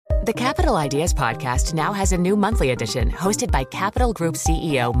The Capital Ideas podcast now has a new monthly edition hosted by Capital Group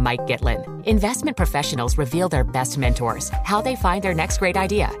CEO Mike Gitlin. Investment professionals reveal their best mentors, how they find their next great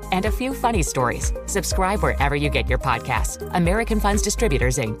idea, and a few funny stories. Subscribe wherever you get your podcasts. American Funds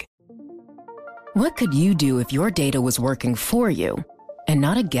Distributors, Inc. What could you do if your data was working for you and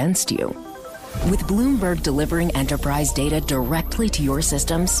not against you? With Bloomberg delivering enterprise data directly to your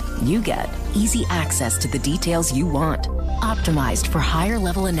systems, you get easy access to the details you want, optimized for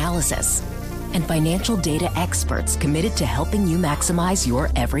higher-level analysis, and financial data experts committed to helping you maximize your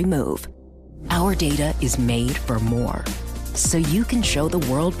every move. Our data is made for more, so you can show the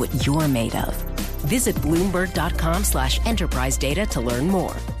world what you're made of. Visit Bloomberg.com/enterprise data to learn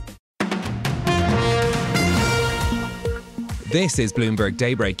more. This is Bloomberg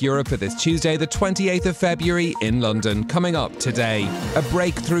Daybreak Europe for this Tuesday, the 28th of February in London. Coming up today, a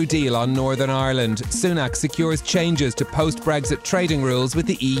breakthrough deal on Northern Ireland. Sunak secures changes to post-Brexit trading rules with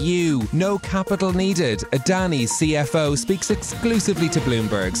the EU. No capital needed. Adani's CFO speaks exclusively to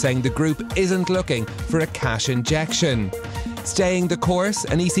Bloomberg, saying the group isn't looking for a cash injection. Staying the course,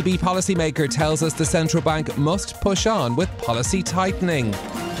 an ECB policymaker tells us the central bank must push on with policy tightening.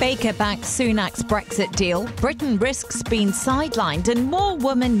 Baker backs Sunak's Brexit deal. Britain risks being sidelined and more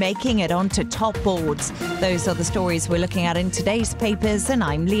women making it onto top boards. Those are the stories we're looking at in today's papers, and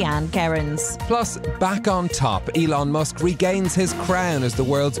I'm Leanne Gerrans. Plus, back on top, Elon Musk regains his crown as the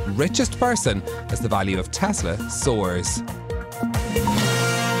world's richest person as the value of Tesla soars.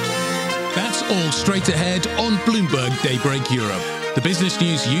 That's all straight ahead on Bloomberg Daybreak Europe. The business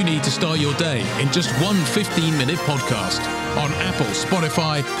news you need to start your day in just one 15-minute podcast. On Apple,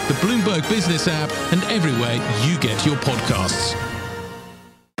 Spotify, the Bloomberg Business app, and everywhere you get your podcasts.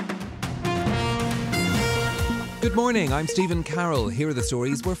 Good morning, I'm Stephen Carroll. Here are the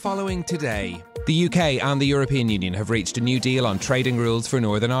stories we're following today. The UK and the European Union have reached a new deal on trading rules for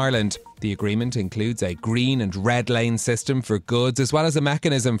Northern Ireland. The agreement includes a green and red lane system for goods, as well as a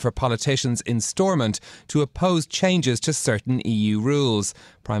mechanism for politicians in Stormont to oppose changes to certain EU rules.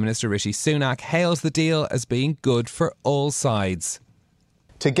 Prime Minister Rishi Sunak hails the deal as being good for all sides.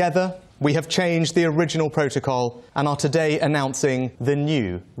 Together, we have changed the original protocol and are today announcing the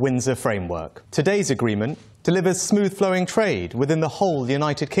new Windsor Framework. Today's agreement delivers smooth-flowing trade within the whole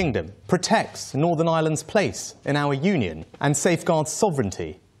United Kingdom, protects Northern Ireland's place in our union, and safeguards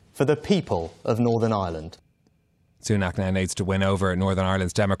sovereignty for the people of Northern Ireland. Sunak now needs to win over Northern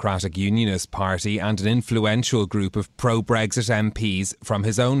Ireland's Democratic Unionist Party and an influential group of pro-Brexit MPs from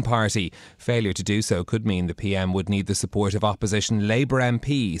his own party. Failure to do so could mean the PM would need the support of opposition Labour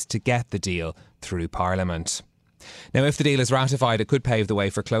MPs to get the deal through Parliament. Now, if the deal is ratified, it could pave the way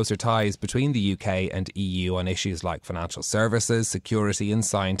for closer ties between the UK and EU on issues like financial services, security and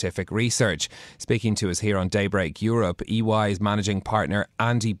scientific research. Speaking to us here on Daybreak Europe, EY's managing partner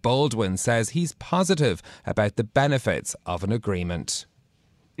Andy Baldwin says he's positive about the benefits of an agreement.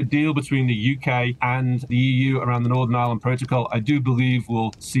 A deal between the UK and the EU around the Northern Ireland Protocol, I do believe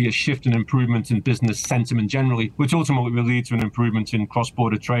will see a shift and improvement in business sentiment generally, which ultimately will lead to an improvement in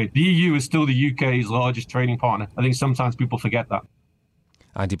cross-border trade. The EU is still the UK's largest trading partner. I think sometimes people forget that.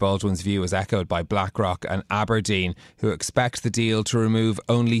 Andy Baldwin's view is echoed by BlackRock and Aberdeen, who expect the deal to remove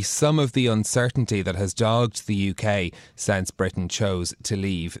only some of the uncertainty that has dogged the UK since Britain chose to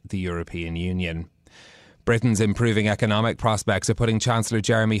leave the European Union. Britain's improving economic prospects are putting Chancellor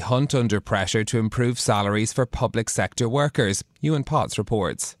Jeremy Hunt under pressure to improve salaries for public sector workers. Ewan Potts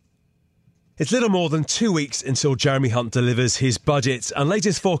reports. It's little more than 2 weeks until Jeremy Hunt delivers his budget, and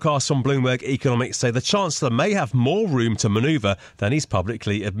latest forecasts from Bloomberg Economics say the Chancellor may have more room to manoeuvre than he's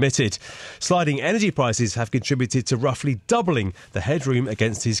publicly admitted. Sliding energy prices have contributed to roughly doubling the headroom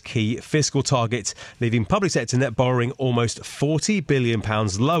against his key fiscal target, leaving public sector net borrowing almost £40 billion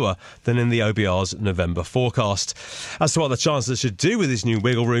lower than in the OBR's November forecast. As to what the Chancellor should do with his new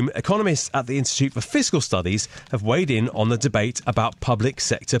wiggle room, economists at the Institute for Fiscal Studies have weighed in on the debate about public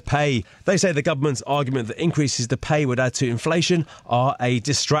sector pay. They say the government's argument that increases to pay would add to inflation are a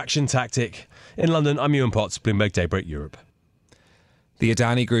distraction tactic. In London, I'm Ewan Potts, Bloomberg Daybreak Europe. The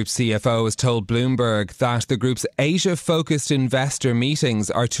Adani Group CFO has told Bloomberg that the group's Asia-focused investor meetings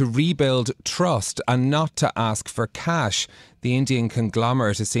are to rebuild trust and not to ask for cash. The Indian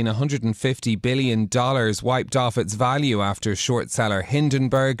conglomerate has seen $150 billion wiped off its value after short seller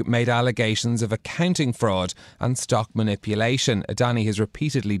Hindenburg made allegations of accounting fraud and stock manipulation. Adani has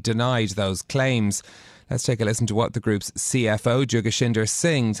repeatedly denied those claims. Let's take a listen to what the group's CFO, Jugashinder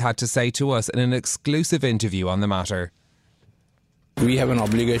Singh, had to say to us in an exclusive interview on the matter. We have an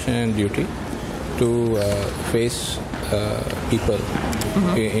obligation and duty to face people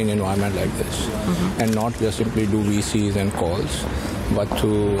in an environment like this and not just simply do VCs and calls. but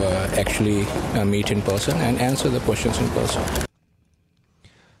to actually meet in person and answer the questions in person.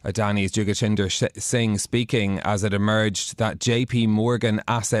 Adani's Jugatinder Singh speaking as it emerged that JP Morgan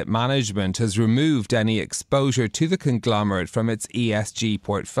Asset Management has removed any exposure to the conglomerate from its ESG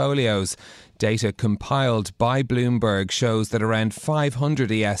portfolios. Data compiled by Bloomberg shows that around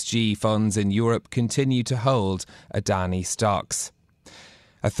 500 ESG funds in Europe continue to hold Adani stocks.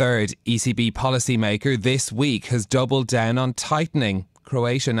 A third ECB policymaker this week has doubled down on tightening.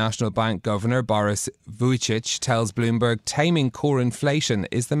 Croatia National Bank Governor Boris Vujicic tells Bloomberg taming core inflation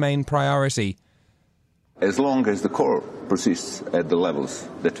is the main priority. As long as the core persists at the levels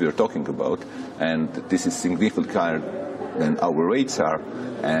that we are talking about, and this is significantly higher than our rates are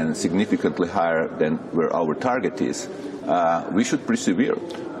and significantly higher than where our target is, we should persevere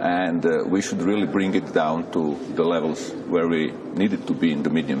and we should really bring it down to the levels where we need it to be in the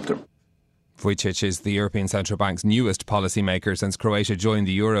medium term. Vujicic is the European Central Bank's newest policymaker since Croatia joined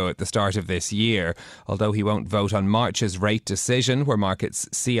the euro at the start of this year. Although he won't vote on March's rate decision, where markets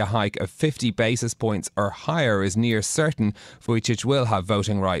see a hike of 50 basis points or higher is near certain, Vujicic will have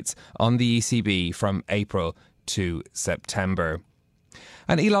voting rights on the ECB from April to September.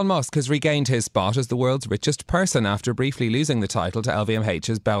 And Elon Musk has regained his spot as the world's richest person after briefly losing the title to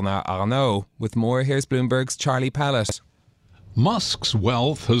LVMH's Bernard Arnault. With more, here's Bloomberg's Charlie Pellet. Musk's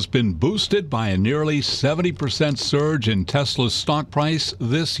wealth has been boosted by a nearly 70% surge in Tesla's stock price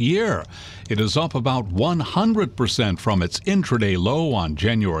this year. It is up about 100% from its intraday low on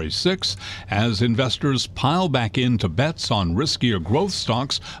January 6th as investors pile back into bets on riskier growth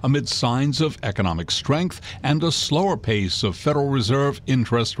stocks amid signs of economic strength and a slower pace of Federal Reserve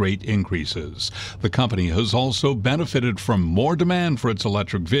interest rate increases. The company has also benefited from more demand for its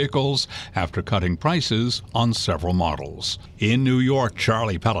electric vehicles after cutting prices on several models. In New York,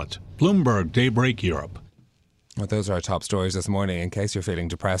 Charlie Pellet, Bloomberg Daybreak Europe. Well, those are our top stories this morning. In case you're feeling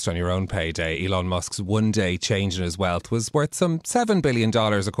depressed on your own payday, Elon Musk's one-day change in his wealth was worth some $7 billion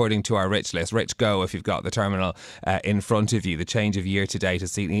according to our rich list. Rich go if you've got the terminal in front of you. The change of year to date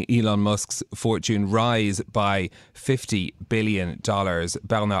has seen Elon Musk's fortune rise by $50 billion.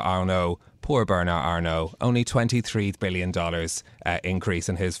 Bernard Arnault, poor Bernard Arnault, only $23 billion increase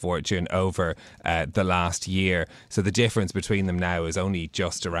in his fortune over the last year. So the difference between them now is only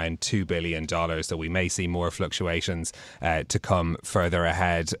just around $2 billion. So we may see more fluctuations to come further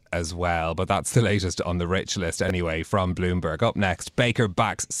ahead as well. But that's the latest on the rich list anyway from Bloomberg. Up next, Baker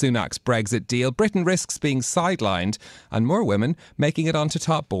backs Sunak's Brexit deal. Britain risks being sidelined and more women making it onto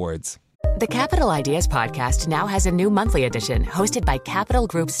top boards. The Capital Ideas podcast now has a new monthly edition hosted by Capital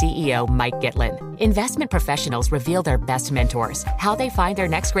Group CEO Mike Gitlin. Investment professionals reveal their best mentors, how they find their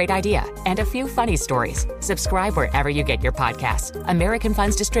next great idea, and a few funny stories. Subscribe wherever you get your podcasts. American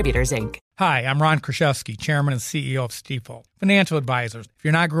Funds Distributors, Inc. Hi, I'm Ron Kraszewski, Chairman and CEO of Stifel. Financial advisors, if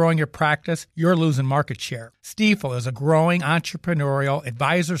you're not growing your practice, you're losing market share. Stifel is a growing entrepreneurial,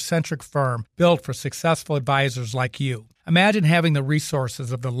 advisor-centric firm built for successful advisors like you. Imagine having the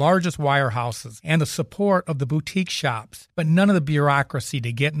resources of the largest wirehouses and the support of the boutique shops, but none of the bureaucracy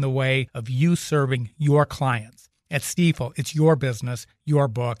to get in the way of you serving your clients. At Stifel, it's your business, your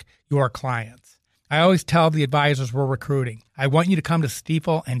book, your clients. I always tell the advisors we're recruiting, I want you to come to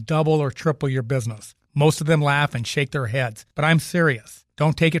Stifel and double or triple your business. Most of them laugh and shake their heads, but I'm serious.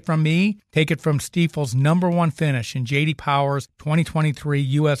 Don't take it from me. Take it from Stifel's #1 finish in J.D. Power's 2023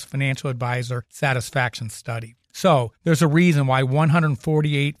 U.S. Financial Advisor Satisfaction Study. So, there's a reason why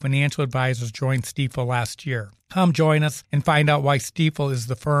 148 financial advisors joined Stifel last year. Come join us and find out why Stifel is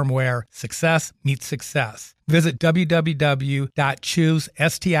the firm where success meets success. Visit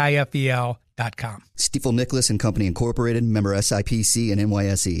www.choosestifel.com. Stifel Nicholas and Company Incorporated, member SIPC and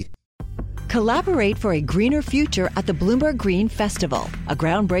NYSE. Collaborate for a greener future at the Bloomberg Green Festival, a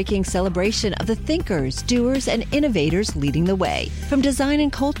groundbreaking celebration of the thinkers, doers, and innovators leading the way. From design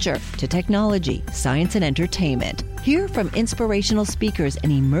and culture to technology, science, and entertainment. Hear from inspirational speakers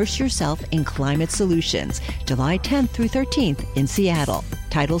and immerse yourself in climate solutions. July 10th through 13th in Seattle.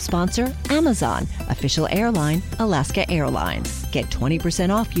 Title sponsor, Amazon. Official airline, Alaska Airlines. Get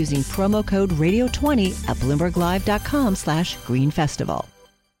 20% off using promo code radio20 at bloomberglive.com/greenfestival.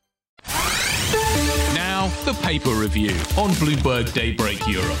 Now, the paper review on Bloomberg Daybreak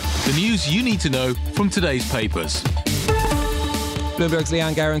Europe. The news you need to know from today's papers. Bloomberg's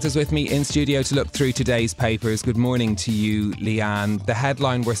Leanne Gerrans is with me in studio to look through today's papers. Good morning to you, Leanne. The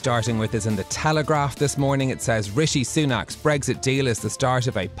headline we're starting with is in the Telegraph this morning. It says, Rishi Sunak's Brexit deal is the start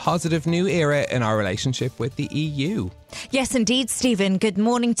of a positive new era in our relationship with the EU. Yes, indeed, Stephen. Good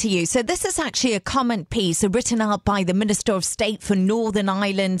morning to you. So this is actually a comment piece written out by the Minister of State for Northern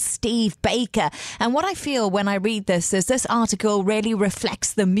Ireland, Steve Baker. And what I feel when I read this is this article really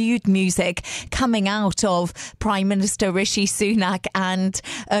reflects the mood music coming out of Prime Minister Rishi Sunak and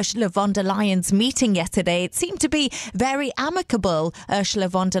Ursula von der Leyen's meeting yesterday. It seemed to be very amicable, Ursula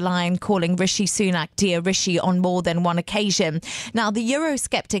von der Leyen calling Rishi Sunak dear Rishi on more than one occasion. Now, the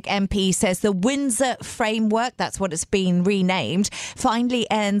Eurosceptic MP says the Windsor Framework, that's what it's been renamed, finally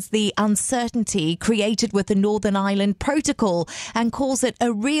ends the uncertainty created with the Northern Ireland Protocol and calls it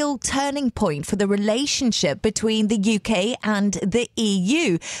a real turning point for the relationship between the UK and the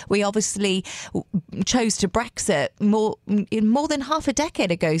EU. We obviously chose to Brexit more than half a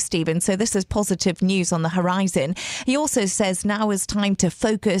decade ago, Stephen, so this is positive news on the horizon. He also says now is time to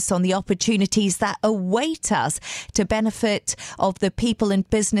focus on the opportunities that await us to benefit of the people and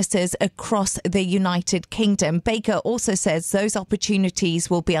businesses across the United Kingdom. Baker also says those opportunities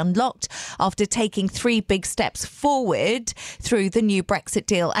will be unlocked after taking 3 big steps forward through the new Brexit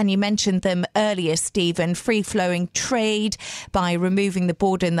deal. And you mentioned them earlier, Stephen. Free-flowing trade by removing the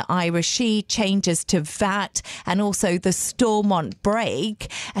border in the Irish Sea, changes to VAT, and also the Stormont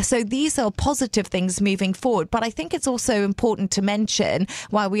break. So these are positive things moving forward. But I think it's also important to mention,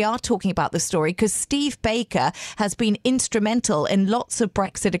 while we are talking about the story, because Steve Baker has been instrumental in lots of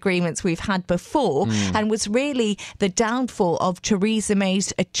Brexit agreements we've had before and was really the downfall of Theresa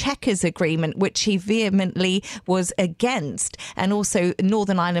May's Chequers agreement, which he vehemently was against, and also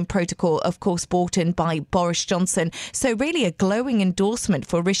Northern Ireland Protocol, of course, brought in by Boris Johnson. So really a glowing endorsement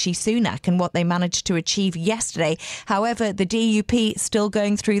for Rishi Sunak and what they managed to achieve yesterday. However, the DUP still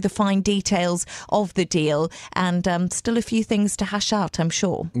going through the fine details of the deal, and still a few things to hash out, I'm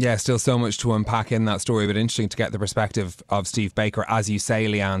sure. Yeah, still so much to unpack in that story, but interesting to get the perspective of Steve Baker, as you say,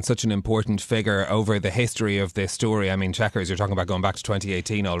 Leanne, such an important figure over the history of this story. I mean, Chequers, you're talking about going back to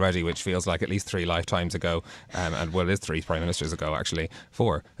 2018 already, which feels like at least 3 lifetimes ago, and well, it is 3 prime ministers ago, actually,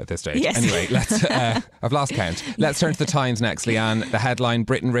 4 at this stage. Yes. Anyway, let's I've lost count. Let's turn to the Times next, Leanne. The headline,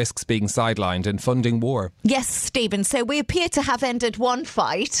 Britain risks being sidelined in funding war. Yes, Stephen. So we appear to have ended one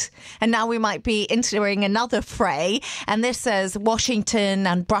fight and now we might be entering another fray. And this says Washington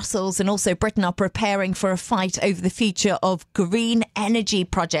and Brussels and also Britain are preparing for a fight over the future of green energy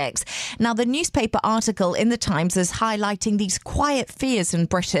projects. Now, the newspaper article in the Times is highlighting these quiet fears in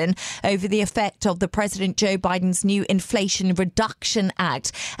Britain over the effect of the President Joe Biden's new Inflation Reduction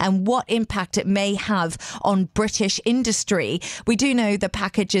Act and what impact it may have on British industry. We do know the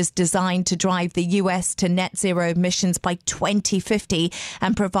package is designed to drive the US to net zero emissions by 2050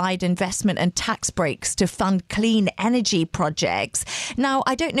 and provide investment and tax breaks to fund clean energy projects. Now,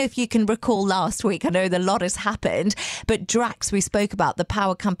 I don't know if you can recall last week, I know a lot has happened, but Drax, we spoke about, the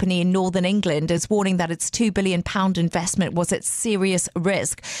power company in Northern England, is warning that its £2 billion investment was at serious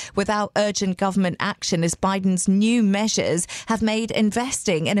risk without urgent government action, as Biden's new measures have made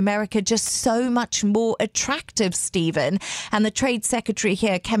investing in America just so much more attractive, Stephen. And the Trade Secretary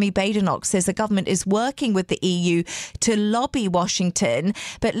here, Kemi Badenoch, says the government is working with the EU to lobby Washington.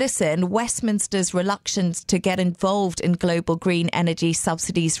 But listen, Westminster's reluctance to get involved in global green energy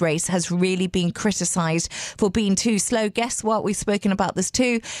subsidies race has really been criticised for being too slow. Guess what? We've spoken about this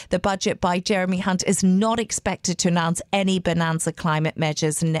too. The budget by Jeremy Hunt is not expected to announce any bonanza climate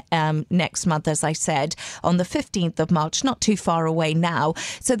measures next month, as I said, on the 15th of March, not too far away now.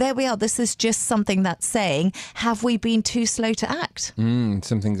 So there we are. This is just something that's saying, have we been too slow to act?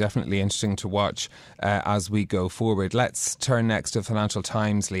 Something definitely interesting to watch as we go forward. Let's turn next to Financial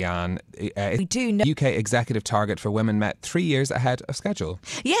Times, Leanne. We do know UK executive target for women met 3 years ahead of schedule.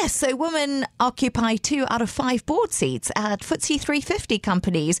 Yes, so women occupy 2 out of 5 board seats at FTSE 350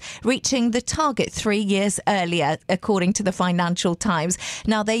 companies, reaching the target 3 years earlier, according to the Financial Times.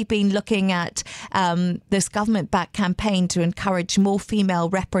 Now, they've been looking at this government-backed campaign to encourage more female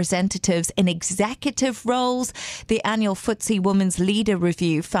representatives in executive roles. The annual FTSE Women's Leader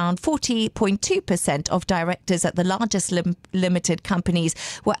Review found 40.2% of directors at the largest limited companies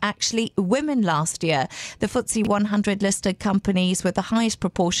were actually women last year. The FTSE 100 listed companies with the highest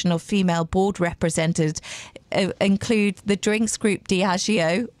proportion of female board representatives include the drinks group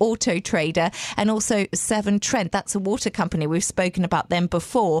Diageo, Auto Trader, and also Severn Trent. That's a water company. We've spoken about them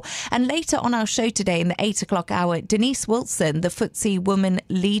before. And later on our show today in the 8 o'clock hour, Denise Wilson, the FTSE Women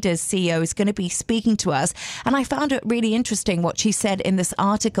Leaders CEO, is going to be speaking to us. And I found it really interesting what she said in this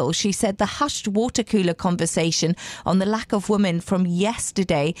article. She said the hushed water cooler conversation on the lack of women from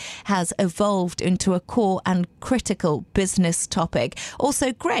yesterday has evolved into a core and critical business topic.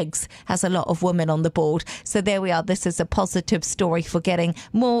 Also, Greggs has a lot of women on the board. So there we are. This is a positive story for getting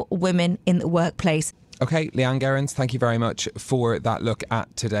more women in the workplace. OK, Leanne Gerrans, thank you very much for that look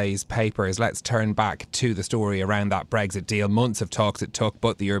at today's papers. Let's turn back to the story around that Brexit deal. Months of talks it took,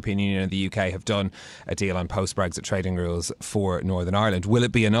 but the European Union and the UK have done a deal on post-Brexit trading rules for Northern Ireland. Will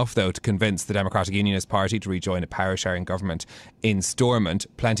it be enough, though, to convince the Democratic Unionist Party to rejoin a power-sharing government in Stormont?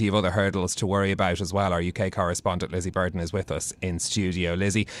 Plenty of other hurdles to worry about as well. Our UK correspondent Lizzie Burden is with us in studio.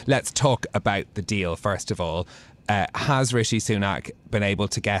 Lizzie, let's talk about the deal first of all. Has Rishi Sunak been able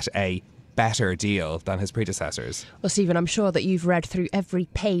to get a better deal than his predecessors? Well, Stephen, I'm sure that you've read through every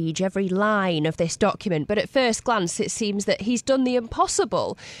page, every line of this document, but at first glance it seems that he's done the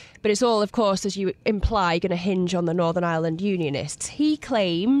impossible. But it's all, of course, as you imply, going to hinge on the Northern Ireland Unionists. He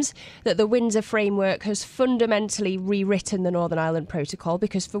claims that the Windsor Framework has fundamentally rewritten the Northern Ireland Protocol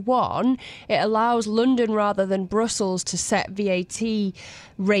because, for one, it allows London rather than Brussels to set VAT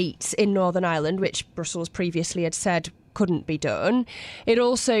rates in Northern Ireland, which Brussels previously had said couldn't be done. It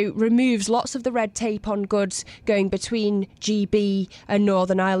also removes lots of the red tape on goods going between GB and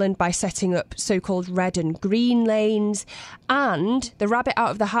Northern Ireland by setting up so-called red and green lanes. And the rabbit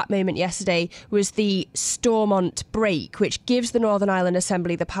out of the hat moment yesterday was the Stormont break, which gives the Northern Ireland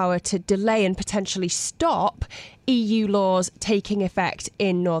Assembly the power to delay and potentially stop EU laws taking effect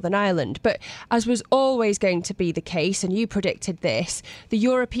in Northern Ireland. But as was always going to be the case, and you predicted this, the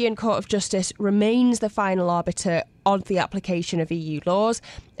European Court of Justice remains the final arbiter on the application of EU laws,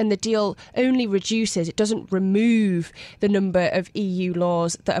 and the deal only reduces, it doesn't remove the number of EU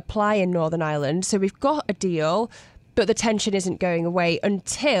laws that apply in Northern Ireland. So we've got a deal, but the tension isn't going away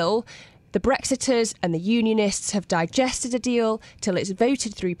until the Brexiters and the Unionists have digested a deal, till it's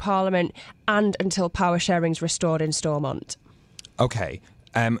voted through Parliament, and until power sharing's restored in Stormont. OK.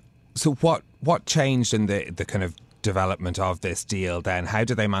 So what changed in the kind of development of this deal then? How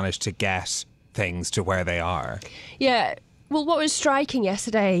did they manage to get things to where they are? Yeah. Well, what was striking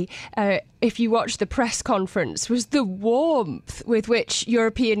yesterday, if you watched the press conference, was the warmth with which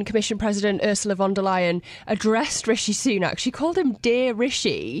European Commission President Ursula von der Leyen addressed Rishi Sunak. She called him Dear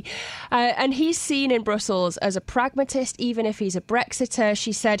Rishi. And he's seen in Brussels as a pragmatist, even if he's a Brexiter.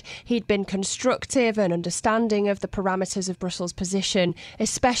 She said he'd been constructive and understanding of the parameters of Brussels' position,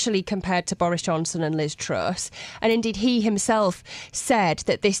 especially compared to Boris Johnson and Liz Truss. And indeed, he himself said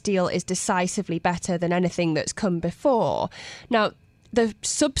that this deal is decisively better than anything that's come before. Now, the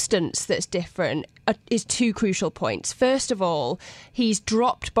substance that's different is two crucial points. First of all, he's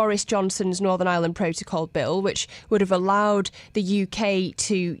dropped Boris Johnson's Northern Ireland Protocol bill, which would have allowed the UK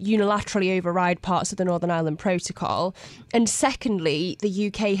to unilaterally override parts of the Northern Ireland Protocol. And secondly, the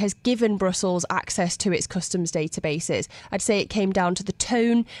UK has given Brussels access to its customs databases. I'd say it came down to the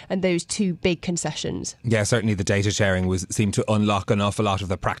tone and those two big concessions. Yeah, certainly the data sharing seemed to unlock an awful lot of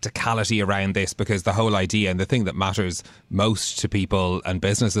the practicality around this, because the whole idea and the thing that matters most to people and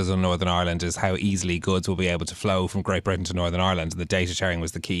businesses in Northern Ireland is how easily goods will be able to flow from Great Britain to Northern Ireland, and the data sharing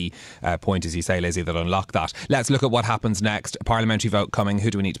was the key point, as you say, Lizzie, that unlocked that. Let's look at what happens next. A parliamentary vote coming.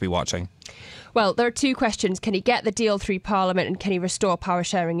 Who do we need to be watching? Well, there are two questions. Can he get the deal through Parliament, and can he restore power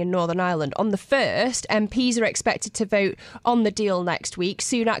sharing in Northern Ireland? On the first, MPs are expected to vote on the deal next week.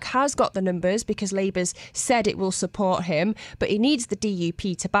 Sunak has got the numbers because Labour's said it will support him, but he needs the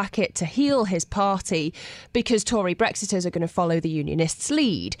DUP to back it to heal his party, because Tory Brexiters are going to follow the Unionists'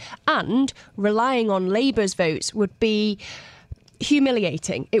 lead. And relying on Labour's votes would be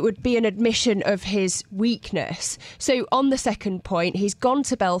humiliating. It would be an admission of his weakness. So on the second point, he's gone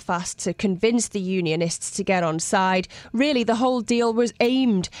to Belfast to convince the Unionists to get on side. Really, the whole deal was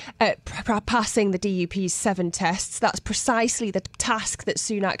aimed at passing the DUP's 7 tests. That's precisely the task that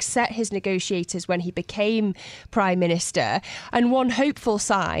Sunak set his negotiators when he became Prime Minister. And one hopeful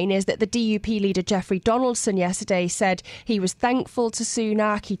sign is that the DUP leader Geoffrey Donaldson yesterday said he was thankful to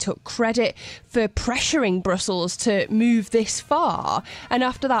Sunak. He took credit for pressuring Brussels to move this far. And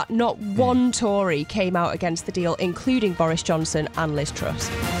after that, not one Tory came out against the deal, including Boris Johnson and Liz Truss.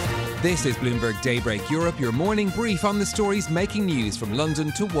 This is Bloomberg Daybreak Europe, your morning brief on the stories making news from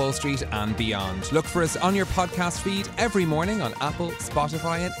London to Wall Street and beyond. Look for us on your podcast feed every morning on Apple,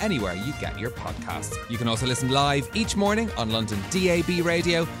 Spotify and anywhere you get your podcasts. You can also listen live each morning on London DAB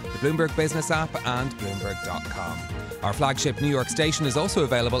Radio, the Bloomberg Business app and Bloomberg.com. Our flagship New York station is also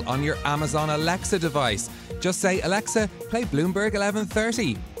available on your Amazon Alexa device. Just say, Alexa, play Bloomberg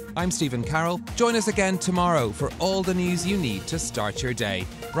 1130. I'm Stephen Carroll. Join us again tomorrow for all the news you need to start your day,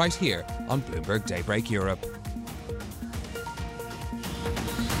 right here on Bloomberg Daybreak Europe.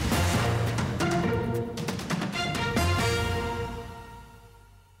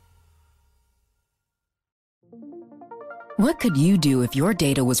 What could you do if your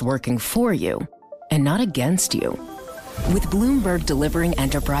data was working for you and not against you? With Bloomberg delivering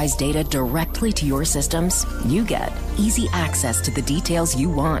enterprise data directly to your systems, you get easy access to the details you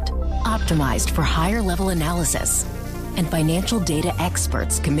want, optimized for higher-level analysis, and financial data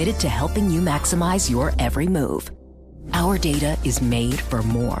experts committed to helping you maximize your every move. Our data is made for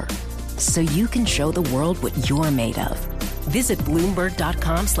more, so you can show the world what you're made of. Visit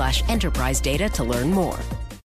Bloomberg.com/enterprise data to learn more.